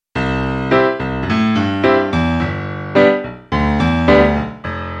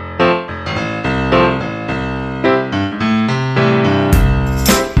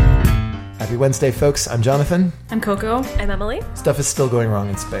Wednesday, folks. I'm Jonathan. I'm Coco. I'm Emily. Stuff is still going wrong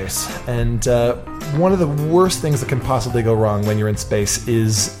in space. And one of the worst things that can possibly go wrong when you're in space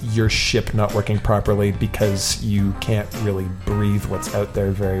is your ship not working properly because you can't really breathe what's out there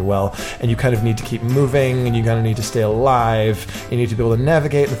very well. And you kind of need to keep moving, and you kind of need to stay alive. You need to be able to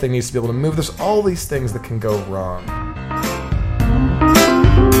navigate, and the thing needs to be able to move. There's all these things that can go wrong.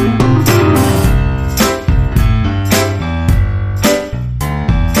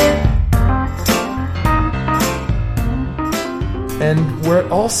 And where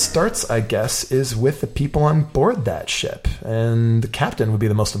it all starts, I guess, is with the people on board that ship. And the captain would be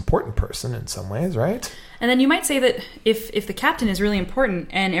the most important person in some ways, right? And then you might say that if the captain is really important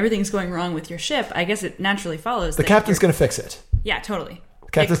and everything's going wrong with your ship, I guess it naturally follows the captain's going to fix it. Yeah, totally.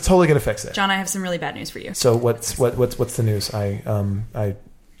 The captain's totally going to fix it. John, I have some really bad news for you. So what's the news?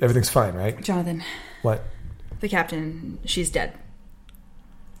 Everything's fine, right? Jonathan. What? The captain, she's dead.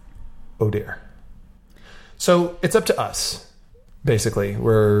 Oh dear. So it's up to us. Basically,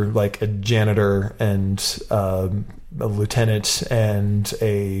 we're like a janitor and a lieutenant and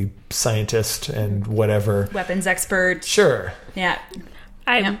a scientist and whatever. Weapons expert. Sure. Yeah.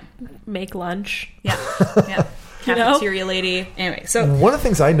 I make lunch. Yeah. Yeah. Cafeteria lady. Anyway, so one of the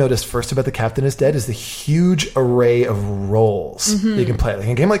things I noticed first about The Captain is Dead is the huge array of roles that you can play. Like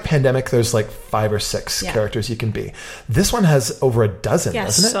in a game like Pandemic, there's like 5 or 6 characters you can be. This one has over a dozen,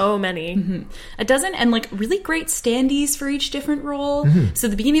 doesn't it? So many. Mm-hmm. A dozen, and like really great standees for each different role. So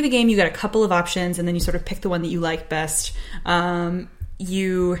at the beginning of the game, you got a couple of options, and then you sort of pick the one that you like best. The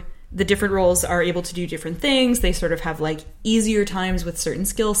different roles are able to do different things. They sort of have like easier times with certain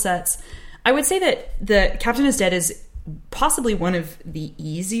skill sets. I would say that The Captain is Dead is possibly one of the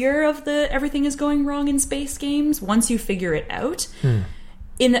easier of the everything is going wrong in space games once you figure it out.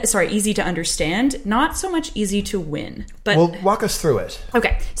 Easy to understand, not so much easy to win. But well, walk us through it.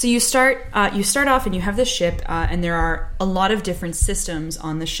 Okay, so you start off and you have this ship, and there are a lot of different systems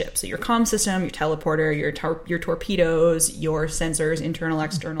on the ship. So your comm system, your teleporter, your torpedoes, your sensors, internal,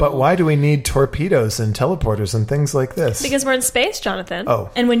 external. But why do we need torpedoes and teleporters and things like this? Because we're in space, Jonathan.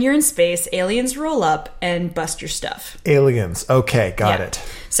 Oh. And when you're in space, aliens roll up and bust your stuff. Aliens. Okay, got it.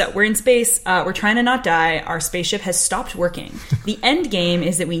 So we're in space. We're trying to not die. Our spaceship has stopped working. The end game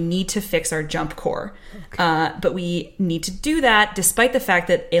is that we need to fix our jump core. But we need to do that despite the fact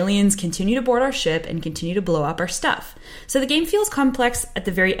that aliens continue to board our ship and continue to blow up our stuff. So the game feels complex at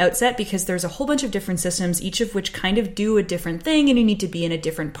the very outset because there's a whole bunch of different systems, each of which kind of do a different thing, and you need to be in a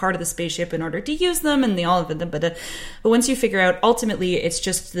different part of the spaceship in order to use them, and but once you figure out, ultimately, it's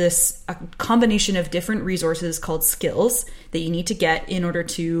just a combination of different resources called skills that you need to get in order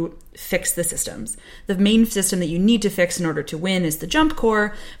to fix the systems. The main system that you need to fix in order to win is the jump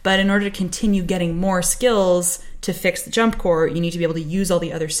core, but in order to continue getting more skills to fix the jump core, you need to be able to use all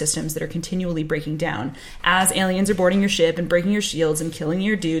the other systems that are continually breaking down as aliens are boarding your ship and breaking your shields and killing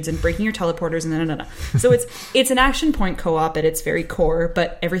your dudes and breaking your teleporters and So it's an action point co-op at its very core,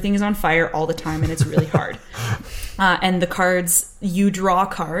 but everything is on fire all the time and it's really hard. And the cards, you draw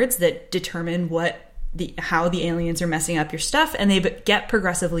cards that determine how the aliens are messing up your stuff, and they get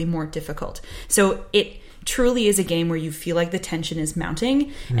progressively more difficult. So it truly is a game where you feel like the tension is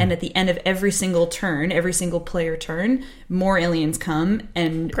mounting, and at the end of every single turn, every single player turn, more aliens come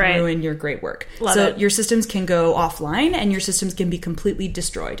and ruin your great work. Love it. Your systems can go offline, and your systems can be completely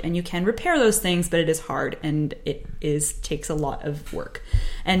destroyed, and you can repair those things, but it is hard, and takes a lot of work.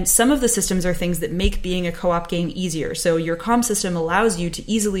 And some of the systems are things that make being a co-op game easier. So your comm system allows you to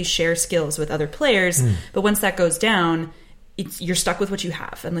easily share skills with other players, but once that goes down, you're stuck with what you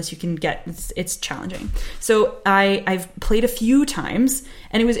have unless you can it's challenging. So I've played a few times,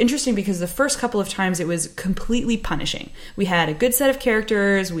 and it was interesting because the first couple of times it was completely punishing. We had a good set of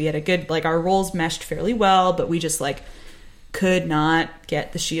characters, we had a good, our roles meshed fairly well, but we just could not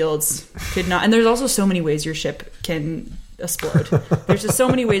get the shields, and there's also so many ways your ship can explode. There's just so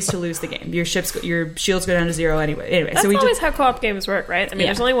many ways to lose the game. Your shields go down to 0 anyway. That's always how co-op games work, right? I mean,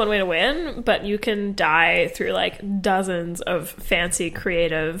 there's only one way to win, but you can die through dozens of fancy,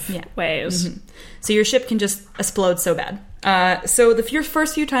 creative ways. Mm-hmm. So your ship can just explode so bad. So the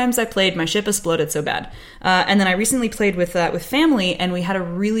first few times I played, my ship exploded so bad. And then I recently played with family, and we had a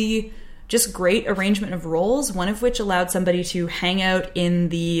really just great arrangement of roles, one of which allowed somebody to hang out in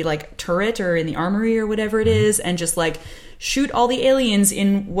the turret or in the armory or whatever it is, and just shoot all the aliens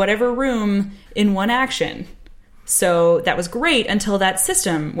in whatever room in one action. So that was great until that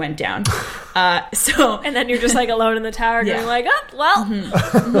system went down. And then you're just alone in the tower going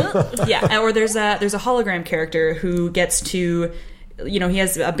yeah, or there's a hologram character who gets to he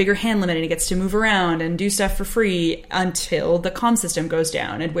has a bigger hand limit and he gets to move around and do stuff for free until the comm system goes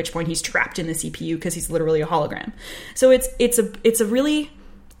down, at which point he's trapped in the CPU because he's literally a hologram. So I think it's a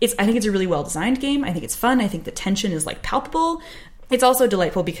really well designed game. I think it's fun. I think the tension is like palpable. It's also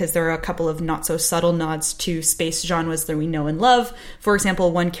delightful because there are a couple of not so subtle nods to space genres that we know and love. For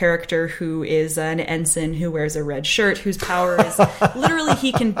example, one character who is an ensign who wears a red shirt, whose power is literally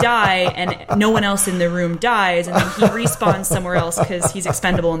he can die and no one else in the room dies, and then he respawns somewhere else because he's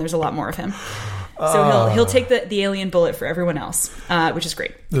expendable and there's a lot more of him. So he'll take the alien bullet for everyone else, which is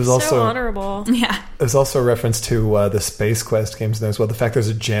great. There's also so honorable. Yeah. There's also a reference to the Space Quest games there as well. The fact there's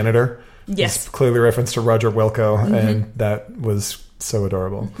a janitor. Yes. Is clearly a reference to Roger Wilco, and that was so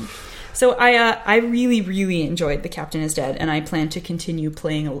adorable. So I really, really enjoyed The Captain is Dead, and I plan to continue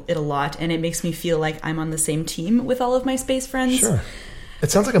playing it a lot, and it makes me feel like I'm on the same team with all of my space friends. Sure. It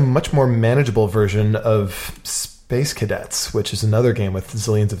sounds like a much more manageable version of Space Cadets, which is another game with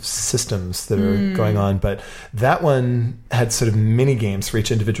zillions of systems that are going on. But that one had sort of mini games for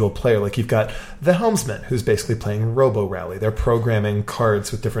each individual player. Like you've got the helmsman, who's basically playing Robo Rally. They're programming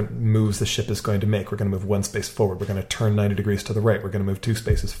cards with different moves the ship is going to make. We're going to move 1 space forward. We're going to turn 90 degrees to the right. We're going to move 2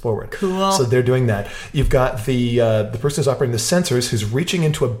 spaces forward. Cool. So they're doing that. You've got the person who's operating the sensors, who's reaching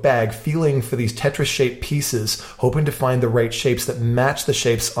into a bag, feeling for these Tetris-shaped pieces, hoping to find the right shapes that match the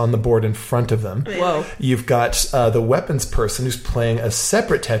shapes on the board in front of them. Whoa. You've got the weapons person who's playing a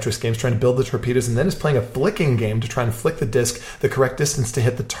separate Tetris game, trying to build the torpedoes, and then is playing a flicking game to try and flick the disc the correct distance to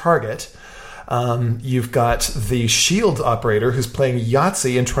hit the target. You've got the shield operator who's playing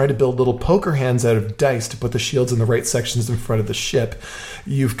Yahtzee and trying to build little poker hands out of dice to put the shields in the right sections in front of the ship.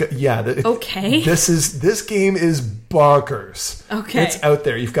 You've got okay. This game is bonkers. Okay, it's out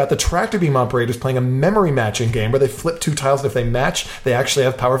there. You've got the tractor beam operators playing a memory matching game where they flip 2 tiles, and if they match, they actually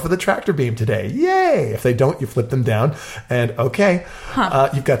have power for the tractor beam today. Yay! If they don't, you flip them down. And okay,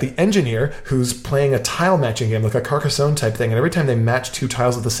 you've got the engineer who's playing a tile matching game, like a Carcassonne type thing, and every time they match 2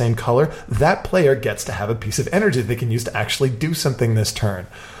 tiles of the same color, that player gets to have a piece of energy they can use to actually do something this turn.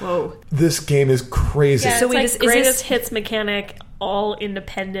 Whoa. This game is crazy. Yeah, so it's like greatest hits mechanic, all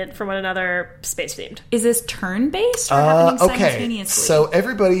independent from one another, space themed. Is this turn-based or happening simultaneously? So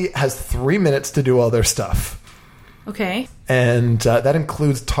everybody has 3 minutes to do all their stuff. Okay. And that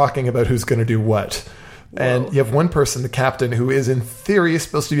includes talking about who's going to do what. Whoa. And you have one person, the captain, who is in theory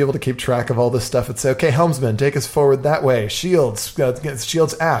supposed to be able to keep track of all this stuff and say, okay, helmsman, take us forward that way. Shields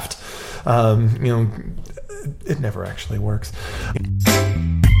aft. It never actually works.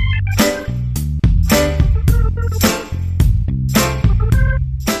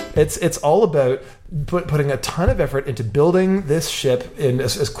 It's all about putting a ton of effort into building this ship in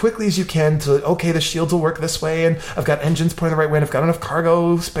as quickly as you can to, okay, the shields will work this way, and I've got engines pointing the right way, and I've got enough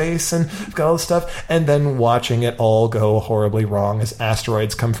cargo space, and I've got all this stuff, and then watching it all go horribly wrong as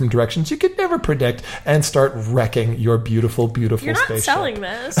asteroids come from directions you could never predict and start wrecking your beautiful, beautiful spaceship. You're not selling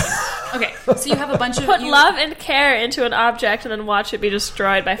this. Okay, so you have a bunch of... Put love and care into an object and then watch it be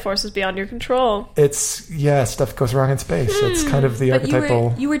destroyed by forces beyond your control. Stuff goes wrong in space. It's kind of the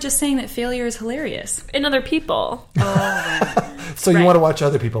archetypal... You were just saying that failure is hilarious. In other people. Oh, right. So you want to watch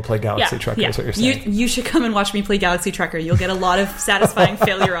other people play Galaxy Trucker, is what you're saying. You should come and watch me play Galaxy Trucker. You'll get a lot of satisfying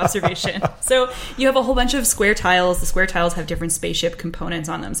failure observation. So you have a whole bunch of square tiles. The square tiles have different spaceship components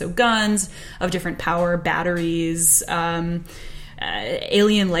on them. So guns of different power, batteries,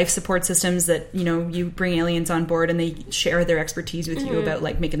 alien life support systems that, you bring aliens on board and they share their expertise with you about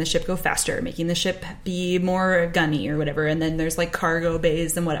like making the ship go faster, making the ship be more gunny or whatever. And then there's like cargo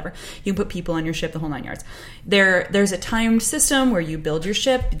bays and whatever. You can put people on your ship, the whole 9 yards. There's a timed system where you build your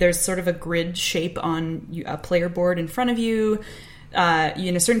ship. There's sort of a grid shape on a player board in front of you.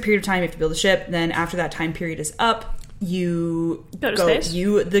 In a certain period of time, you have to build a ship. Then after that time period is up, you go to space.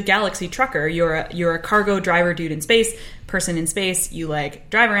 The Galaxy Trucker. You're a cargo driver dude in space, person in space. You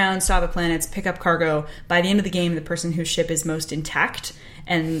like drive around, stop at planets, pick up cargo. By the end of the game, the person whose ship is most intact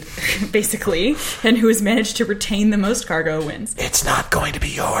and basically, and who has managed to retain the most cargo wins. It's not going to be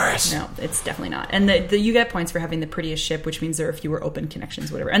yours. No, it's definitely not. And you get points for having the prettiest ship, which means there are fewer open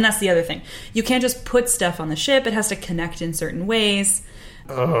connections, whatever. And that's the other thing. You can't just put stuff on the ship. It has to connect in certain ways.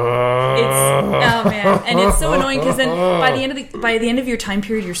 And it's so annoying because then by the end of your time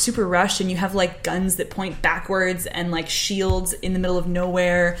period, you're super rushed and you have like guns that point backwards and like shields in the middle of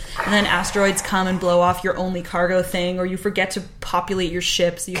nowhere, and then asteroids come and blow off your only cargo thing, or you forget to populate your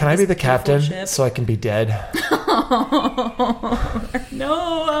ship. So can I be the captain so I can be dead?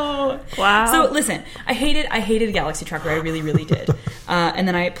 No. Wow. So listen, I hated Galaxy Trucker. I really, really did. And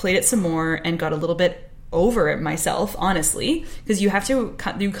then I played it some more and got a little bit over it myself, honestly, because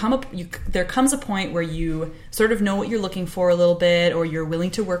there comes a point where you sort of know what you're looking for a little bit, or you're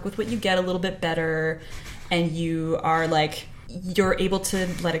willing to work with what you get a little bit better, and you are like, you're able to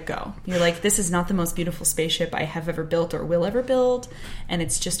let it go. You're like, this is not the most beautiful spaceship I have ever built or will ever build, and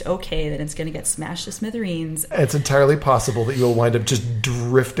it's just okay that it's going to get smashed to smithereens. It's entirely possible that you'll wind up just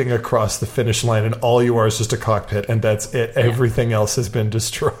drifting across the finish line, and all you are is just a cockpit, and that's it. Yeah. Everything else has been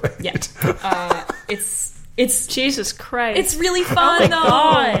destroyed. Yeah. It's Jesus Christ. It's really fun, though.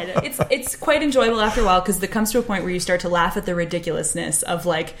 God. It's quite enjoyable after a while, because there comes to a point where you start to laugh at the ridiculousness of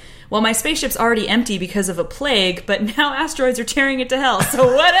like, well, my spaceship's already empty because of a plague, but now asteroids are tearing it to hell,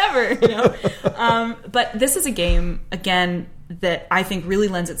 so whatever, you know. But this is a game, again, that I think really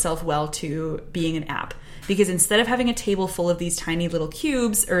lends itself well to being an app. Because instead of having a table full of these tiny little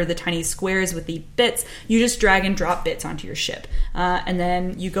cubes or the tiny squares with the bits, you just drag and drop bits onto your ship. And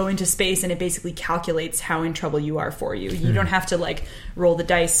then you go into space and it basically calculates how in trouble you are for you. You don't have to like roll the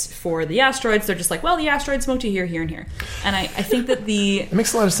dice for the asteroids. They're just like, well, the asteroids moved to here, here, and here. And I think that it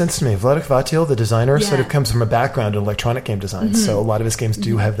makes a lot of sense to me. Vladek Vatil, the designer, sort of comes from a background in electronic game design. Mm-hmm. So a lot of his games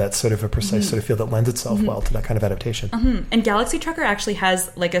do have that sort of a precise sort of feel that lends itself well to that kind of adaptation. Mm-hmm. And Galaxy Trucker actually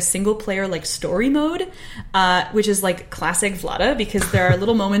has like a single player like story mode, which is like classic Vlada, because there are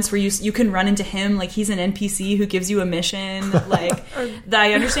little moments where you can run into him like he's an NPC who gives you a mission. Like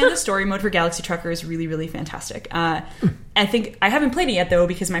I understand the story mode for Galaxy Trucker is really, really fantastic. I think I haven't played it yet though,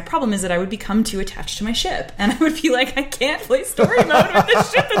 because my problem is that I would become too attached to my ship, and I would be like, I can't play story mode with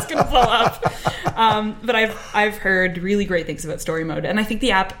this ship that's going to blow up. But I've heard really great things about story mode, and I think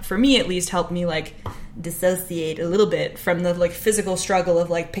the app, for me at least, helped me like dissociate a little bit from the like physical struggle of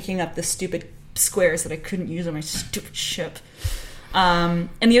like picking up the stupid squares that I couldn't use on my stupid ship. And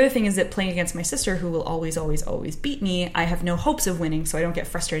the other thing is that playing against my sister, who will always, always, always beat me, I have no hopes of winning, so I don't get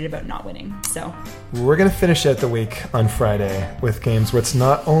frustrated about not winning. So we're going to finish out the week on Friday with games where it's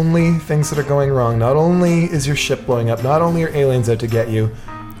not only things that are going wrong, not only is your ship blowing up, not only are aliens out to get you,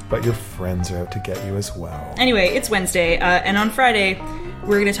 but your friends are out to get you as well. Anyway, it's Wednesday, and on Friday,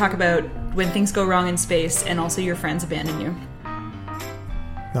 we're going to talk about when things go wrong in space and also your friends abandon you.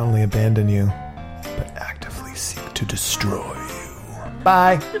 Not only abandon you, but actively seek to destroy you.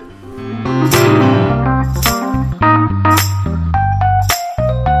 Bye.